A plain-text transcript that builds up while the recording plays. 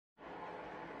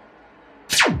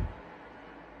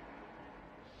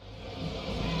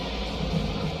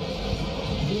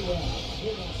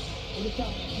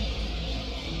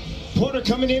Porter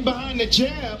coming in behind the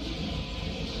jab.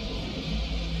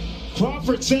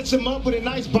 Crawford sets him up with a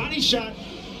nice body shot.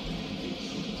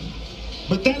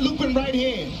 But that looping right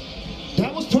hand,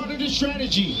 that was part of the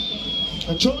strategy.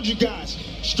 I told you guys,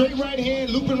 straight right hand,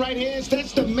 looping right hands,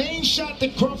 that's the main shot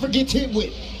that Crawford gets hit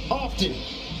with often.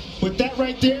 But that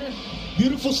right there,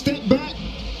 beautiful step back,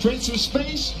 create some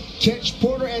space, catch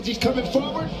Porter as he's coming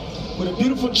forward with a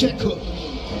beautiful check hook.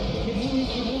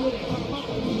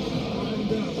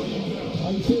 How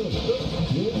you feel?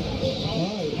 Good? All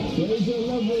right, raise your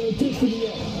level of intensity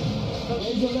up.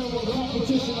 Raise your level of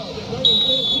competition up.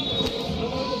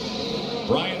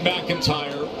 Brian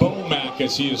McIntyre, Bo Mac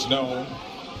as he is known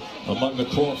among the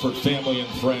Crawford family and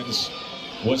friends,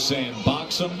 was saying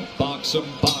box him, box him,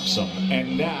 box him.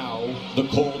 And now the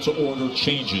call to order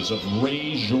changes of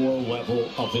raise your level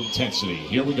of intensity.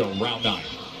 Here we go, round 9.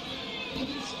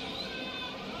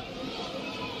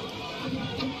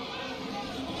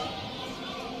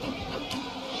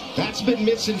 That's been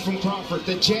missing from Crawford,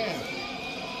 the jab.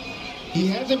 He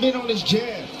hasn't been on his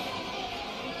jab.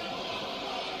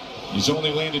 He's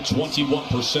only landed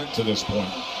 21% to this point.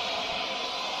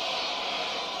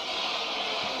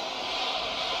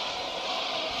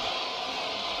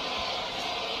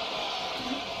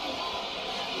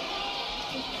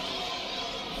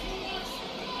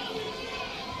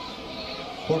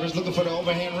 Porter's looking for the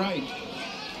overhand right.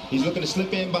 He's looking to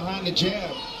slip in behind the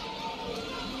jab.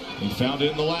 He found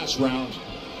it in the last round.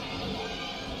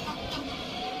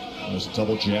 There's a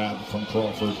double jab from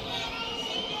Crawford.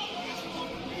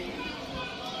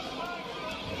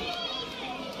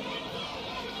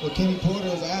 What Kenny Porter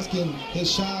is asking his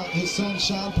son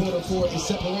Shawn Porter for is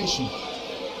separation.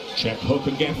 Check hook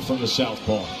again from the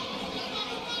southpaw.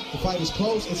 The fight is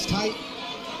close, it's tight.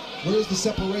 Where's the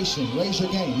separation? Raise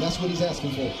your game. That's what he's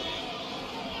asking for.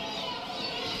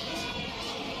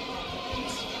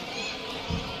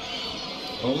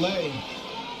 Olay.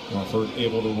 Crawford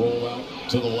able to roll out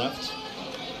to the left.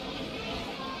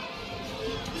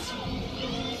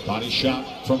 Body shot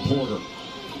from Porter.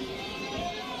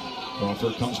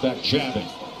 Crawford comes back jabbing.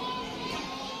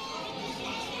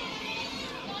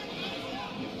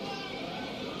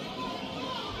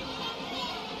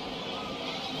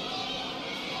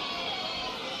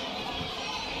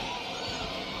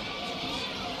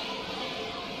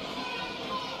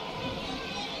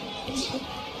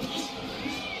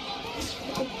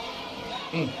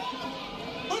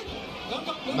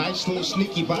 Nice little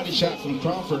sneaky body shot from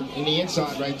Crawford in the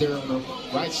inside right there on the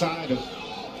right side of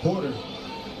Porter.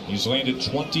 He's landed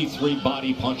 23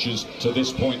 body punches to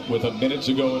this point with a minute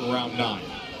to go in round 9.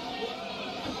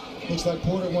 Looks like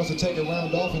Porter wants to take a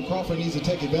round off and Crawford needs to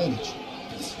take advantage.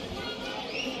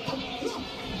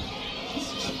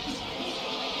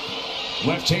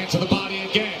 Left hand to the body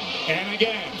again and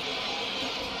again.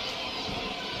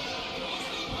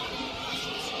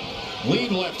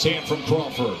 Lead left hand from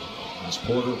Crawford as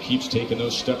Porter keeps taking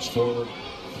those steps forward.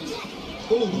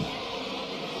 Ooh.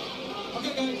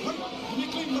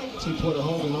 See Porter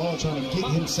holding on, trying to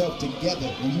get himself together.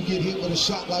 When you get hit with a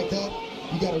shot like that,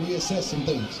 you got to reassess some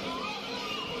things.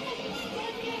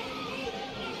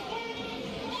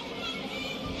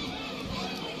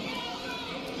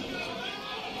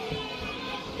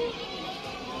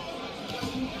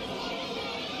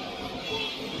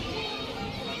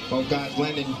 Both guys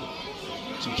landing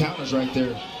some counters right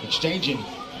there, exchanging.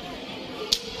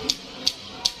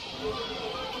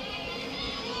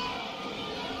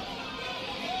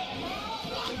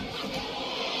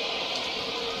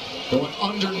 Going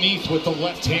underneath with the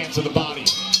left hand to the body.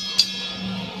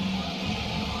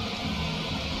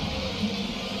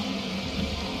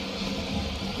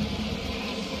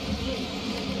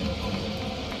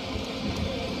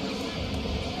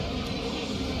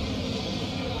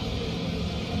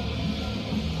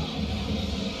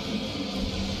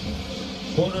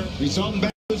 Porter resorting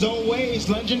back to his old ways,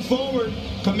 lunging forward,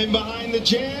 coming behind the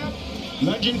jab,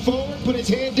 lunging forward, put his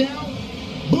head down,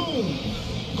 boom!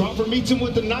 Crawford meets him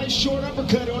with a nice short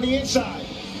uppercut on the inside.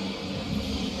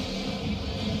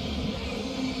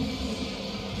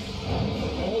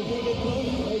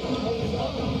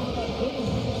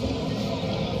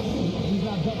 He's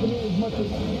not ducking in as much as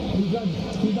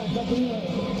he's not ducking in like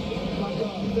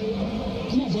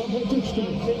come on, bro, go pitch to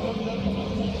him.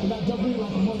 He's not jumping in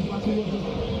like he was.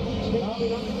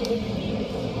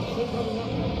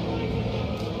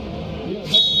 Yeah,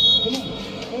 come on.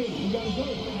 Hey, you gotta go.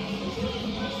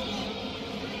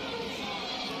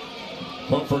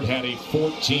 Crawford had a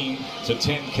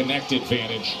 14-10 connect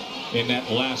advantage in that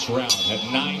last round.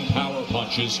 Had 9 power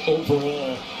punches.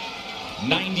 Overall,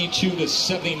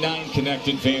 92-79 connect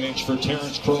advantage for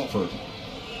Terrence Crawford.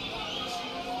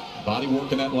 Body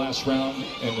work in that last round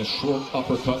and the short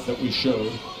uppercut that we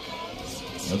showed.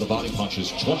 And the body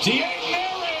punches. 28, and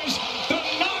there is the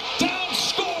knockdown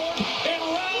scored in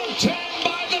round 10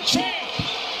 by the champ.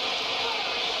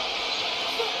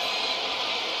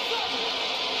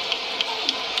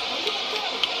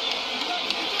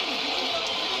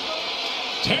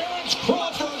 Terrence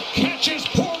Crawford catches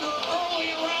Porter early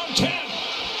in round 10.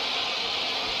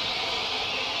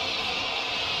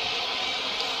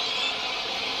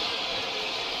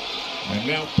 And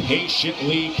now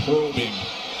patiently probing.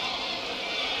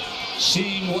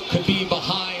 Seeing what could be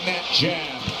behind that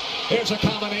jab. There's a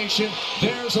combination.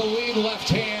 There's a lead left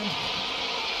hand.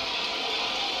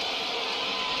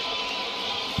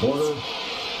 Porter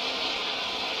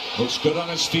looks good on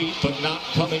his feet, but not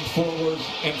coming forward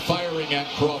and firing at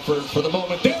Crawford for the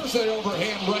moment. There's the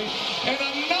overhand right. And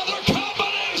another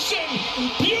combination.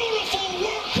 Beautiful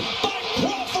work by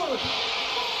Crawford.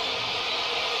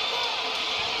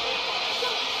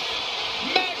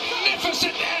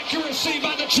 Magnificent accuracy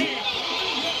by the champ.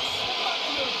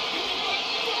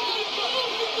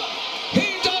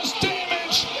 He does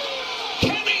damage.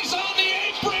 Kenny's on the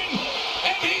apron,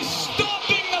 and he's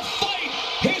stopping the fight.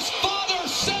 His father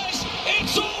says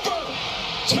it's over.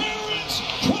 Terrence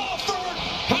Crawford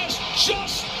has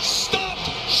just stopped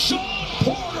Shawn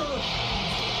Porter.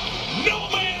 No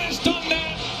man has done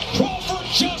that. Crawford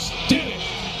just did it.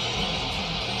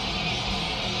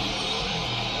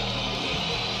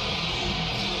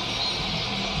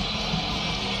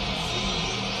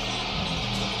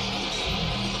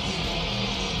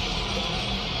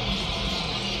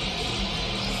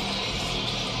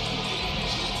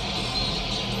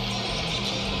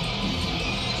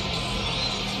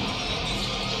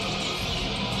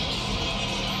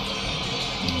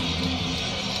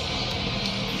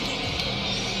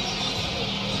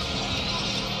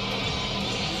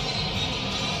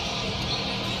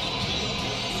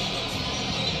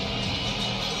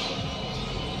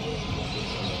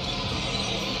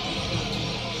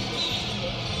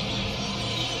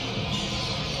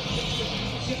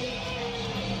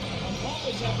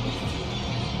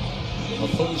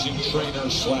 Opposing trainer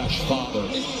slash father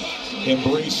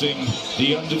embracing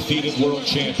the undefeated world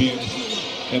champion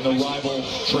and the rival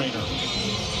trainer.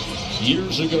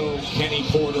 Years ago, Kenny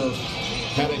Porter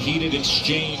had a heated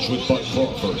exchange with Bud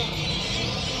Crawford.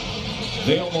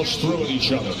 They almost threw at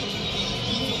each other.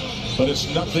 But it's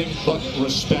nothing but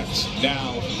respect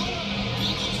now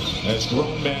as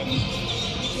grown men,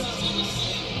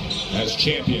 as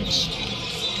champions.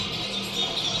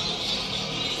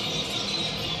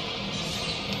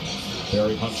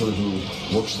 Barry Hunter, who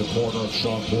works the corner of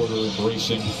Shawn Porter,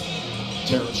 embracing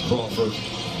Terrence Crawford.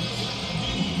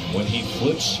 When he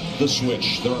flips the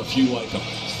switch, there are few like him.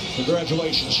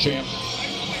 Congratulations, champ.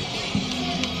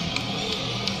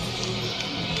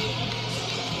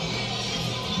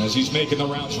 As he's making the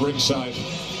rounds ringside.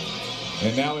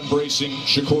 And now embracing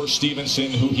Shakur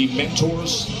Stevenson, who he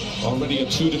mentors. Already a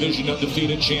 2-division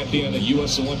undefeated champion, a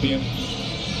U.S. Olympian.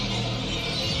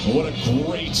 What a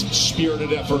great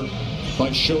spirited effort by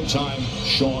Showtime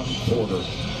Shawn Porter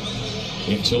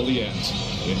until the end,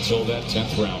 until that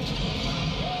 10th round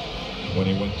when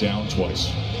he went down twice.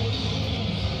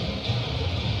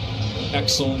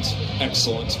 Excellent,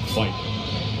 excellent fight.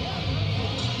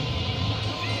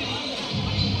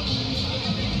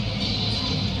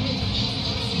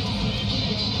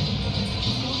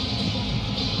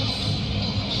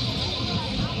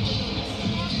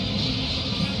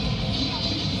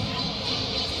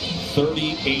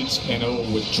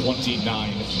 (38-0) with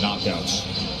 29 knockouts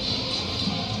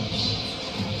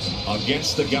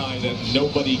against the guy that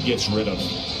nobody gets rid of,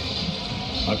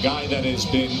 a guy that has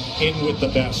been in with the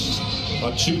best,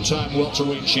 a two-time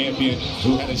welterweight champion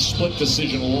who had a split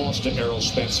decision loss to Errol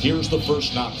Spence. Here's the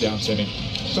first knockdown, Timmy.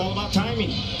 It's all about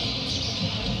timing.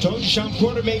 Told you Shawn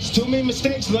Porter makes too many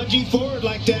mistakes lunging forward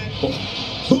like that.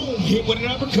 Boom, hit with an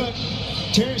uppercut.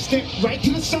 Terrence stepped right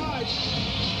to the side,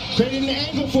 creating an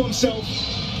angle for himself,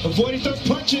 avoided those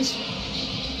punches.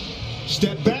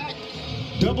 Step back,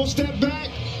 double step back.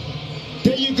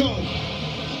 There you go.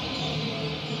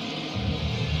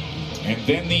 And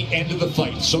then the end of the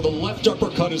fight. So the left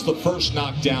uppercut is the first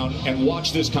knockdown, and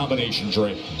watch this combination,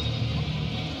 Dre.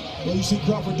 Well, you see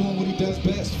Crawford doing what he does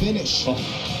best, finish. Oh.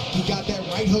 He got that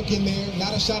right hook in there,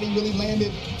 not a shot he really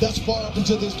landed thus far up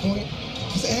until this point.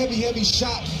 It's a heavy, heavy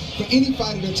shot for any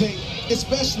fighter to take,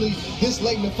 especially this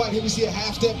late in the fight. Here we see a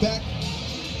half step back.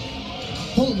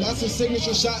 Boom, that's his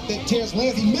signature shot that Terrence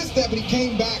lands. He missed that, but he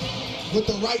came back with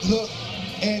the right hook,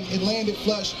 and it landed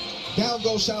flush. down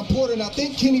goes Shawn Porter. And I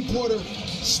think Kenny Porter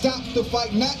stopped the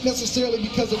fight, not necessarily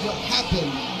because of what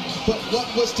happened, but what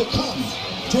was to come.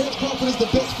 Terrence Crawford is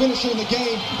the best finisher in the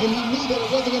game, and he knew that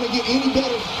it wasn't going to get any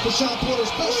better for Shawn Porter,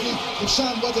 especially if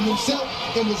Shawn wasn't himself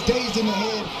and was dazed in the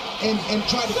head and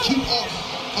tried to keep off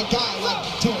a guy like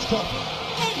Terrence Crawford.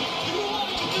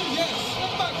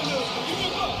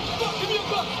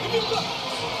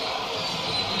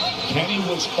 Kenny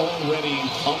was already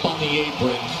up on the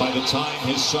apron by the time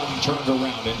his son turned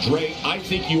around. And Dre, I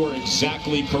think you are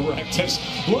exactly correct.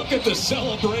 Look at the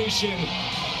celebration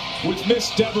with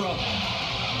Miss Deborah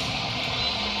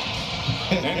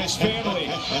and his family.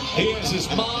 He has his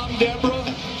mom, Deborah.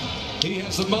 He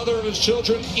has the mother of his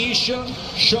children, Isha,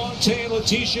 Shantae, and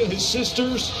Letitia, his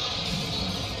sisters.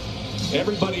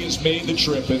 Everybody has made the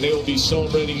trip, and they will be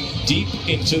celebrating deep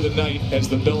into the night as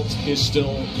the belt is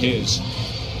still his.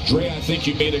 Dre, I think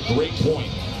you made a great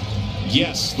point.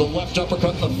 Yes, the left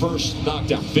uppercut in the first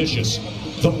knockdown, vicious.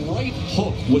 The right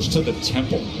hook was to the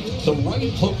temple. The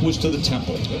right hook was to the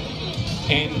temple.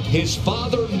 And his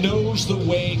father knows the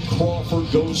way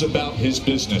Crawford goes about his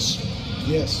business.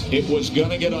 Yes. It was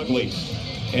going to get ugly.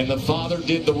 And the father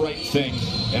did the right thing.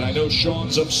 And I know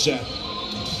Shawn's upset.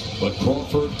 But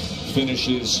Crawford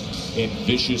finishes in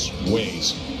vicious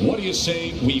ways. What do you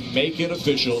say we make it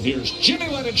official? Here's Jimmy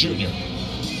Lennon Jr.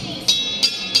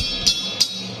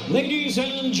 Ladies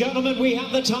and gentlemen, we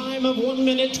have the time of 1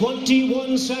 minute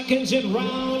 21 seconds in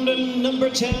round number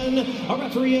 10. A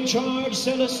referee in charge,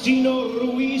 Celestino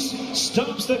Ruiz,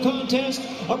 stops the contest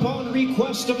upon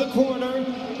request of the corner.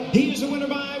 He is the winner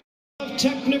by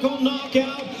technical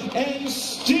knockout and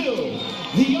still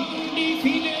the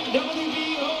undefeated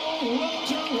WBO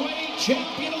welterweight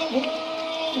champion of the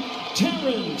world,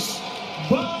 Terrence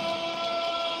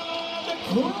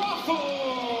Crawford.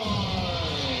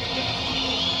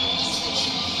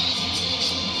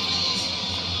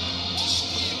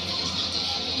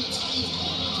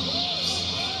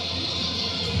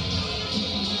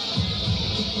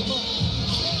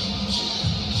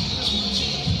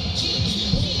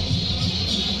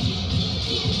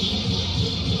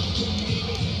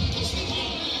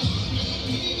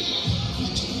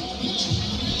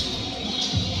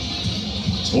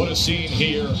 What a scene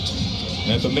here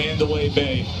at the Mandalay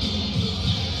Bay.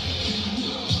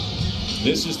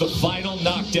 This is the final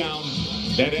knockdown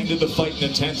that ended the fight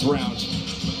in the 10th round.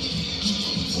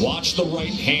 Watch the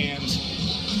right hand.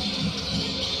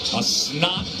 A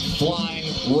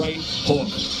snot-flying right hook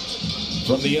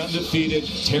from the undefeated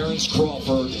Terrence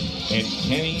Crawford. And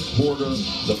Kenny Porter,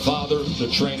 the father, the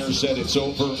trainer, said it's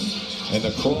over. And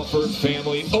the Crawford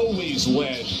family, always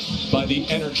led by the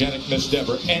energetic Miss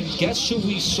Deborah. And guess who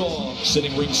we saw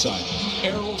sitting ringside?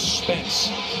 Errol Spence,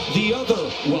 the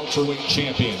other welterweight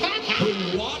champion,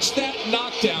 who watched that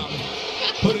knockdown,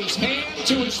 put his hand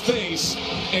to his face,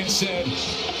 and said,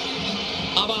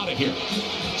 I'm out of here.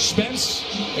 Spence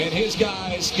and his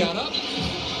guys got up,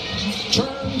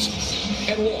 turned,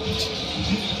 and walked.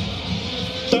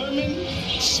 Thurman,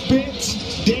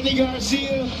 Spence, Danny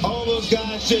Garcia, all those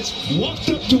guys just walked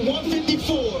up to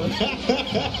 154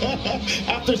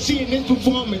 after seeing this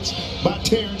performance by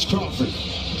Terrence Crawford.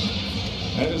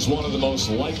 That is one of the most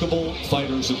likable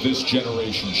fighters of this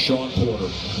generation, Shawn Porter.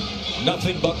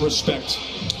 Nothing but respect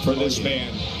for this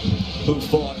man who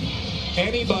fought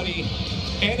anybody,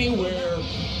 anywhere,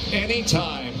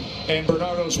 anytime, and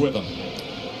Bernardo's with him.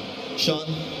 Shawn,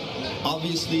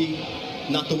 obviously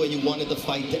not the way you wanted the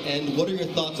fight to end. What are your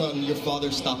thoughts on your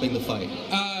father stopping the fight?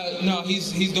 No,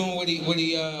 he's doing what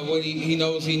he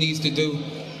knows he needs to do.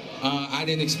 I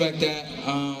didn't expect that.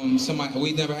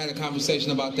 We never had a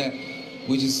conversation about that.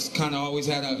 We just kind of always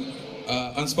had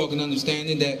a unspoken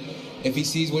understanding that if he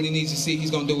sees what he needs to see,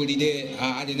 he's going to do what he did.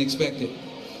 I didn't expect it.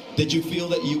 Did you feel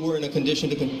that you were in a condition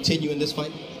to continue in this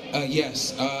fight?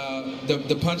 Yes.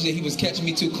 The punch that he was catching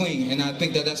me too clean, and I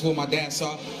think that's what my dad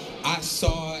saw. I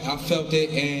saw it, I felt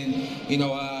it, and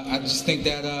I just think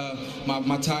that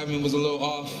my timing was a little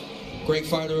off. Great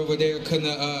fighter over there,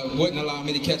 wouldn't allow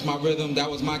me to catch my rhythm. That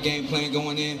was my game plan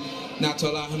going in, not to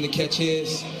allow him to catch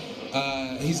his.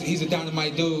 He's a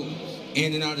dynamite dude,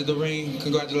 in and out of the ring.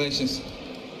 Congratulations.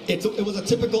 It was a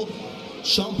typical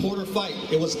Shawn Porter fight.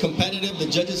 It was competitive. The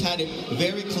judges had it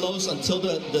very close until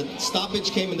the stoppage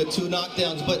came in the 2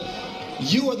 knockdowns. But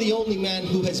you are the only man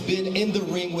who has been in the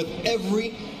ring with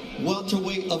every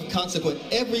welterweight of consequence,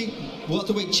 every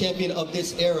welterweight champion of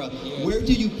this era. Yeah. Where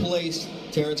do you place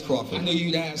Terrence Crawford? I knew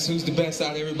you'd ask who's the best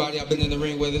out of everybody I've been in the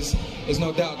ring with. There's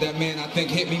no doubt that man, I think,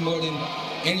 hit me more than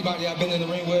anybody I've been in the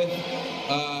ring with.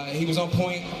 He was on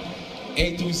point,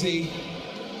 A through Z.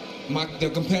 the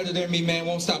competitor in me, man,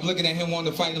 won't stop looking at him,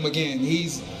 wanting to fight him again.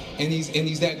 He's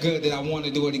that good that I want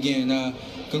to do it again.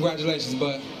 Congratulations,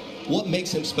 bud. What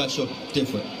makes him special,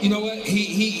 different? You know what?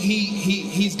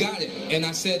 He's got it, and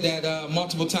I said that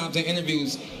multiple times in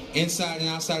interviews, inside and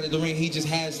outside of the ring. He just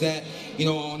has that, you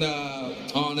know,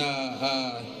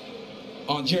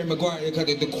 on Jerry Maguire,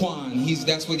 the Quan.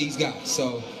 That's what he's got.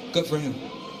 So good for him.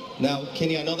 Now,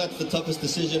 Kenny, I know that's the toughest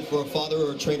decision for a father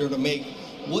or a trainer to make.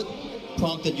 What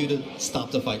prompted you to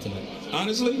stop the fight tonight?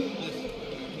 Honestly,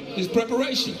 it's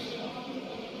preparation.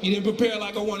 He didn't prepare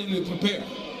like I wanted him to prepare.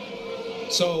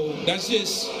 So that's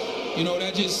just, you know,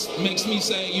 that just makes me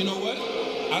say, you know what?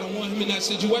 I don't want him in that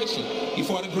situation. He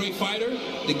fought a great fighter.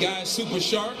 The guy is super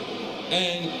sharp,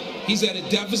 and he's at a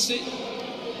deficit.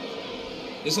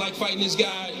 It's like fighting this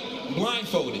guy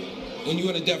blindfolded when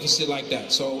you're in a deficit like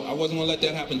that. So I wasn't going to let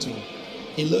that happen to him.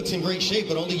 He looks in great shape,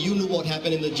 but only you knew what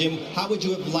happened in the gym. How would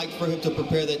you have liked for him to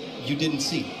prepare that you didn't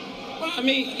see? Well, I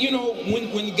mean, you know,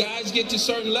 when guys get to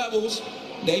certain levels,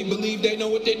 they believe they know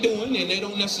what they're doing, and they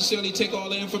don't necessarily take all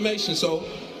the information. So,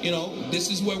 you know, this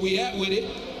is where we at with it,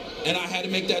 and I had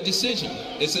to make that decision.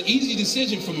 It's an easy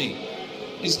decision for me.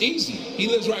 It's easy. He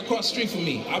lives right across the street from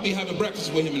me. I'll be having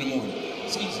breakfast with him in the morning.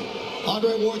 It's easy.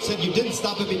 Andre Ward said you didn't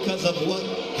stop it because of what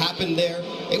happened there.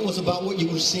 It was about what you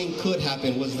were seeing could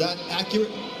happen. Was that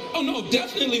accurate? Oh, no,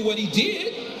 definitely what he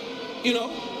did, you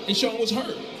know, and Shawn was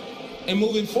hurt. And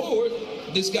moving forward,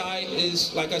 this guy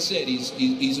is, like I said,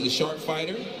 he's a sharp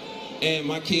fighter, and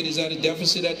my kid is at a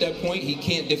deficit at that point. He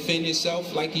can't defend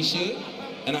himself like he should,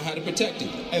 and I had to protect him.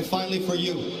 And finally for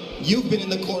you, you've been in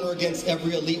the corner against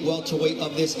every elite welterweight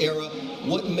of this era.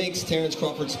 What makes Terrence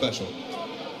Crawford special?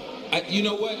 You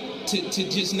know what? To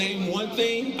just name one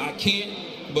thing, I can't,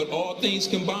 but all things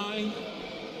combined,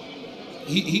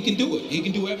 he can do it. He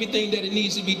can do everything that it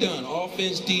needs to be done.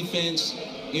 Offense, defense,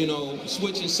 you know,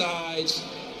 switching sides,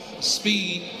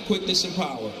 speed, quickness, and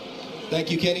power. Thank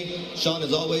you, Kenny. Shawn,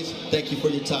 as always, thank you for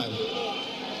your time.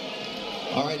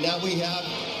 All right, now we have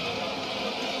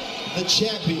the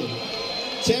champion,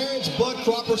 Terrence Bud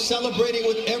Crawford, celebrating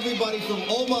with everybody from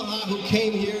Omaha who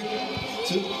came here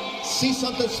to see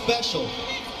something special.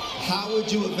 How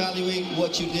would you evaluate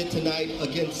what you did tonight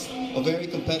against a very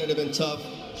competitive and tough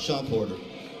Shawn Porter?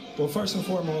 Well, first and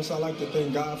foremost, I'd like to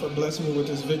thank God for blessing me with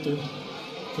this victory,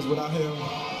 because without him,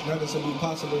 nothing would be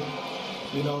possible.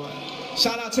 You know,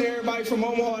 shout out to everybody from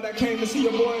Omaha that came to see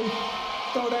your boy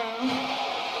go down.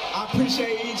 I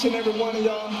appreciate each and every one of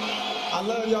y'all. I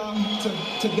love y'all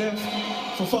to death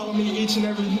for following me each and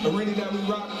every arena that we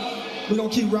rock. We're going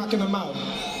to keep rocking them out.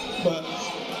 But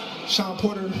Shawn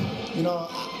Porter, you know,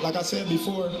 like I said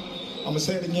before, I'm going to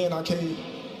say it again, I can't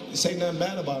say nothing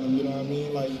bad about him, you know what I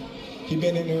mean? Like, he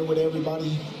been in there with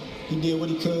everybody. He did what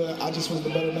he could. I just was the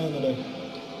better man today.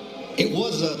 It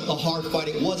was a hard fight.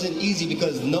 It wasn't easy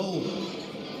because no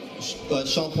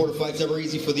Shawn Porter fight's ever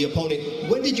easy for the opponent.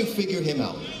 When did you figure him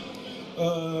out?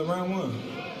 Round one.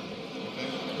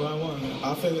 Round one.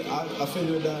 I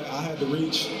figured that I had to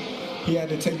reach. He had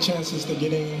to take chances to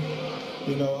get in.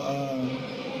 You know,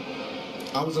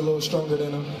 I was a little stronger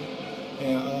than him,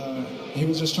 and he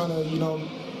was just trying to, you know,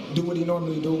 do what he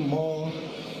normally do, maul,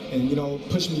 and, you know,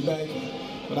 push me back.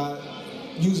 But I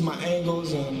used my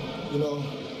angles, and, you know,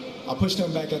 I pushed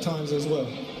him back at times as well.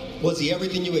 Was he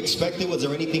everything you expected? Was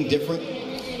there anything different?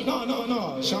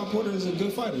 No. Shawn Porter is a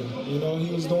good fighter. You know,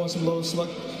 he was doing some little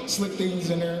slick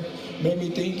things in there. Made me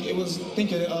think it was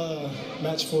a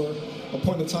match for a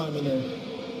point of time in there.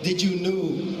 Did you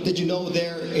know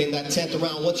there in that 10th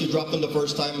round, once you dropped him the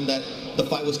first time, that the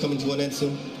fight was coming to an end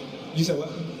soon? You said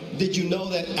what? Did you know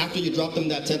that after you dropped him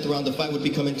that 10th round, the fight would be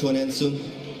coming to an end soon?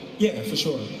 Yeah, for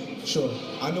sure.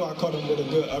 I knew I caught him with a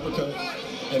good uppercut,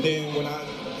 and then when I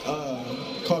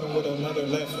caught him with another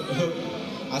left hook,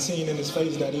 I seen in his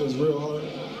face that he was real hard,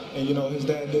 and, you know, his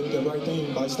dad did the right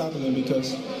thing by stopping him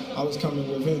because I was coming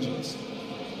with vengeance.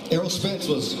 Errol Spence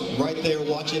was right there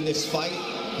watching this fight.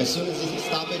 As soon as the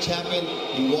stoppage happened,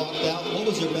 he walked out. What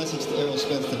was your message to Errol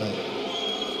Spence tonight?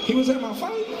 He was at my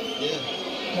fight? Yeah.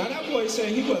 Now that boy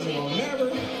said he wasn't gonna never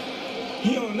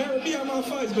be at my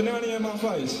fights, but now he at my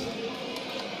fights.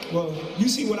 Well, you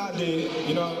see what I did,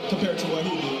 you know, compared to what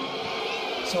he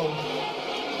did. So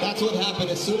that's what happened.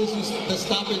 As soon as the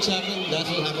stoppage happened, that's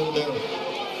what happened with Errol.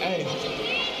 Hey,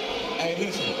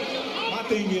 listen. My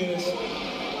thing is,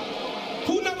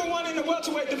 who number one in the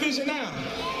welterweight division now?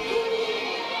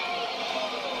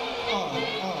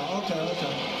 Oh, okay.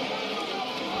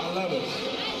 I love it.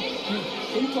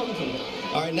 Who are you talking to?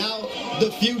 All right, now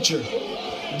the future.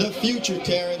 The future,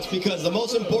 Terrence, because the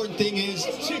most important thing is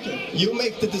you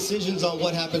make the decisions on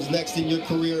what happens next in your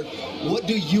career. What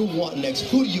do you want next?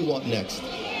 Who do you want next?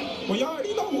 Well, you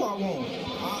already know who I want.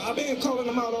 I've been calling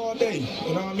them out all day.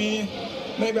 You know what I mean?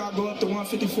 Maybe I'll go up to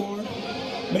 154.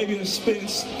 Maybe if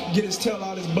Spence get his tail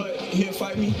out his butt, he'll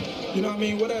fight me. You know what I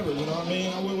mean? Whatever. You know what I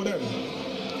mean? I will whatever.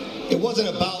 It wasn't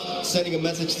about sending a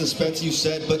message to Spence, you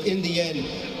said, but in the end,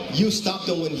 you stopped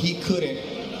him when he couldn't.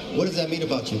 What does that mean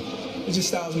about you? It's just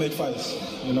styles make fights,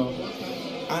 you know.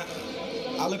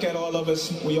 I look at all of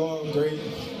us, we all great,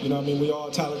 you know what I mean? We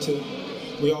all talented.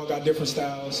 We all got different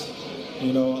styles,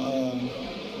 you know.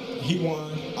 He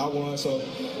won, I won, so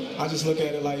I just look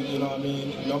at it like, you know what I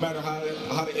mean? No matter how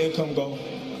the income go,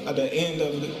 at the end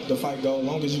of the fight go, as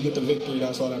long as you get the victory,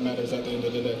 that's all that matters at the end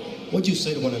of the day. What'd you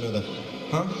say to one another?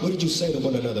 Huh? What did you say to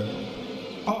one another?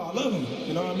 Oh, I love him,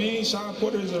 you know what I mean? Shawn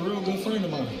Porter is a real good friend of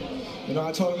mine. You know,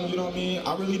 I told him, you know what I mean,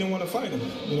 I really didn't want to fight him,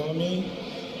 you know what I mean?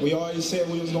 We always said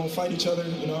we was going to fight each other,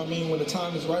 you know what I mean, when the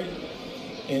time is right.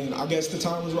 And I guess the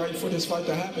time was right for this fight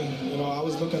to happen. You know, I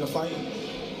was looking to fight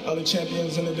other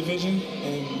champions in the division.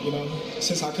 And, you know,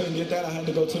 since I couldn't get that, I had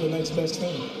to go to the next best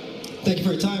thing. Thank you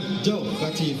for your time. Joe,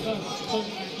 back to you.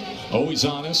 Always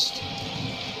honest,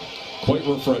 quite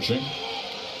refreshing,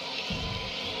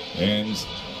 and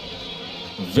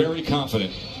very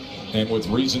confident, and with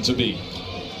reason to be.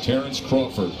 Terrence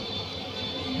Crawford,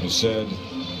 who said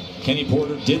Kenny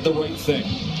Porter did the right thing,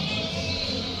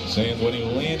 saying when he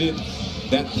landed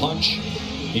that punch,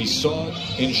 he saw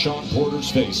it in Shawn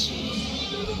Porter's face.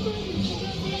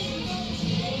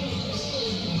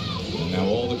 And now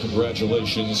all the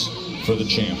congratulations for the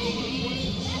champ,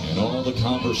 and all the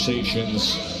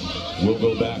conversations will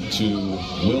go back to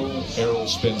will Errol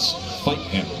Spence fight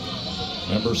him?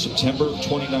 Remember September of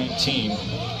 2019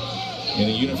 in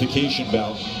a unification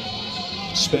bout,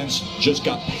 Spence just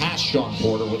got past Shawn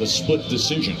Porter with a split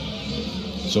decision.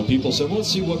 So people said, well, let's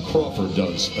see what Crawford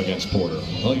does against Porter.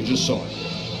 Well, you just saw it.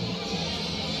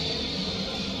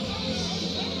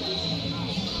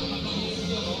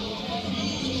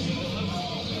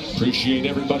 Appreciate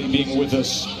everybody being with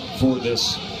us for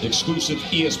this exclusive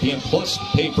ESPN Plus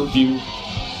pay-per-view.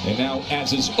 And now,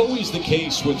 as is always the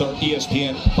case with our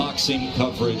ESPN boxing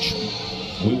coverage,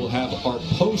 we will have our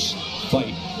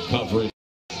post-fight coverage.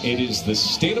 It is the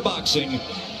State of Boxing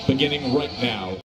beginning right now.